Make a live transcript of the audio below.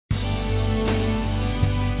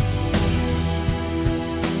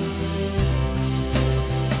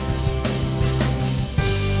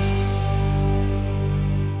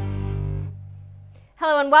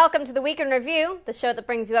and welcome to the Week in Review, the show that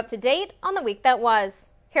brings you up to date on the week that was.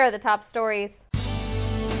 Here are the top stories.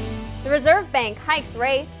 The Reserve Bank hikes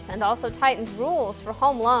rates and also tightens rules for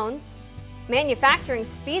home loans. Manufacturing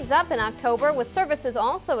speeds up in October, with services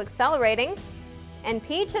also accelerating. And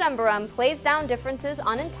P. Chidambaram plays down differences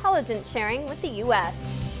on intelligence sharing with the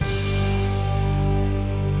U.S.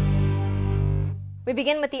 We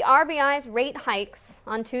begin with the RBI's rate hikes.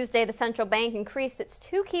 On Tuesday, the central bank increased its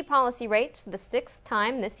two key policy rates for the sixth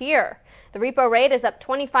time this year. The repo rate is up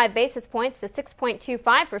 25 basis points to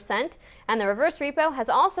 6.25%, and the reverse repo has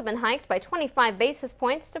also been hiked by 25 basis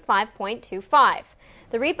points to 5.25.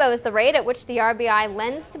 The repo is the rate at which the RBI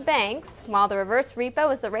lends to banks, while the reverse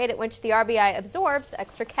repo is the rate at which the RBI absorbs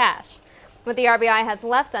extra cash. What the RBI has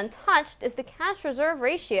left untouched is the cash reserve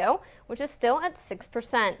ratio, which is still at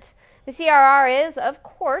 6%. The CRR is, of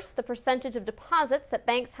course, the percentage of deposits that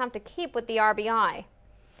banks have to keep with the RBI.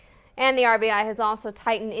 And the RBI has also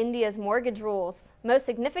tightened India's mortgage rules. Most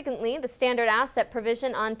significantly, the standard asset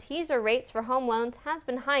provision on teaser rates for home loans has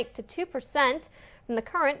been hiked to 2% from the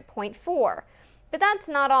current 0.4%. But that's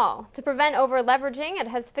not all. To prevent over-leveraging, it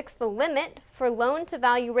has fixed the limit for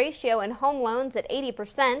loan-to-value ratio in home loans at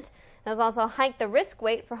 80%. It has also hiked the risk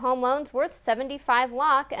weight for home loans worth 75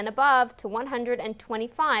 lakh and above to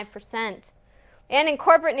 125%. And in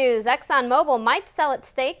corporate news, ExxonMobil might sell its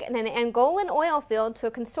stake in an Angolan oil field to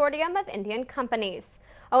a consortium of Indian companies.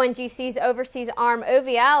 ONGC's overseas arm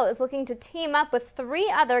OVL is looking to team up with three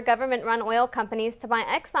other government-run oil companies to buy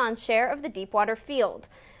Exxon's share of the deepwater field.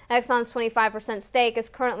 Exxon's 25% stake is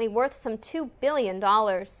currently worth some $2 billion.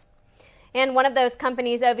 And one of those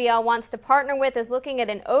companies OVL wants to partner with is looking at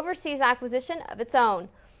an overseas acquisition of its own.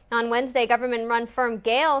 On Wednesday, government-run firm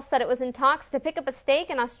Gale said it was in talks to pick up a stake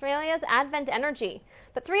in Australia's Advent Energy.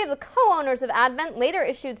 But three of the co-owners of Advent later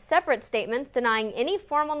issued separate statements denying any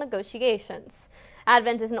formal negotiations.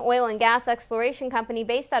 Advent is an oil and gas exploration company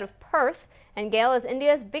based out of Perth, and Gale is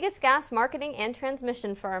India's biggest gas marketing and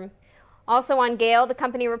transmission firm. Also on Gale, the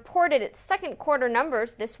company reported its second quarter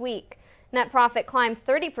numbers this week. Net profit climbed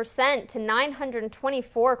 30% to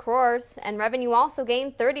 924 crores, and revenue also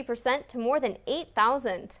gained 30% to more than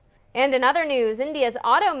 8,000. And in other news, India's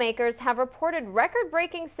automakers have reported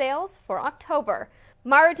record-breaking sales for October.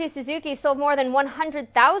 Maruti Suzuki sold more than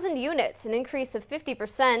 100,000 units, an increase of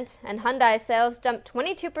 50%, and Hyundai sales jumped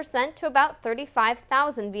 22% to about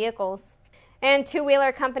 35,000 vehicles. And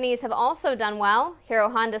two-wheeler companies have also done well. Hero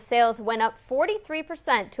Honda sales went up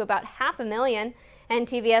 43% to about 500,000, and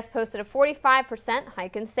TVS posted a 45%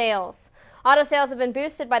 hike in sales. Auto sales have been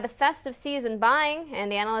boosted by the festive season buying, and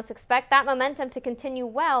the analysts expect that momentum to continue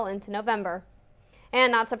well into November.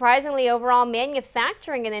 And not surprisingly, overall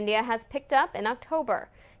manufacturing in India has picked up in October.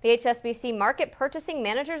 The HSBC Market Purchasing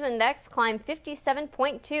Managers Index climbed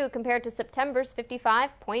 57.2 compared to September's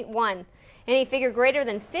 55.1. Any figure greater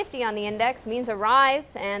than 50 on the index means a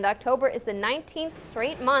rise, and October is the 19th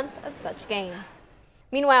straight month of such gains.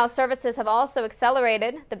 Meanwhile, services have also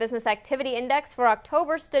accelerated. The Business Activity Index for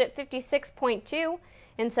October stood at 56.2.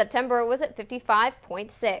 In September, it was at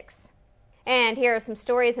 55.6. And here are some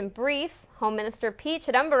stories in brief. Home Minister P.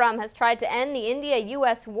 Chidambaram has tried to end the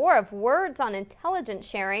India-U.S. war of words on intelligence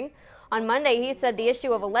sharing. On Monday, he said the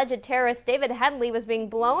issue of alleged terrorist David Headley was being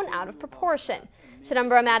blown out of proportion.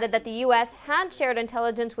 Chidambaram added that the U.S. had shared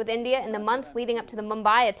intelligence with India in the months leading up to the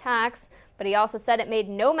Mumbai attacks, but he also said it made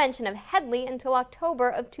no mention of Headley until October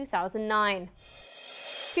of 2009.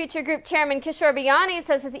 Future Group Chairman Kishore Biyani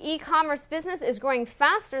says his e-commerce business is growing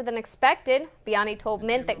faster than expected. Biyani told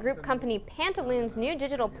Mint that group company Pantaloons' new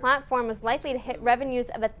digital platform was likely to hit revenues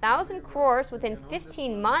of 1,000 crores within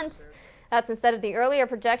 15 months. That's instead of the earlier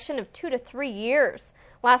projection of 2 to 3 years.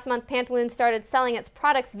 Last month, Pantaloons started selling its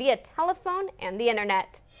products via telephone and the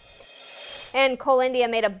internet. And Coal India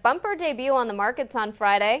made a bumper debut on the markets on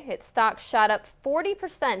Friday. Its stock shot up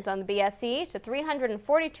 40% on the BSE to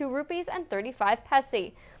 342 rupees and 35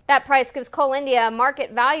 paise. That price gives Coal India a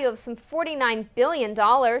market value of some $49 billion.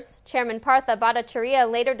 Chairman Partha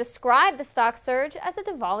Bhattacharya later described the stock surge as a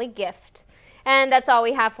Diwali gift. And that's all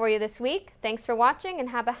we have for you this week. Thanks for watching and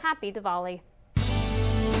have a happy Diwali.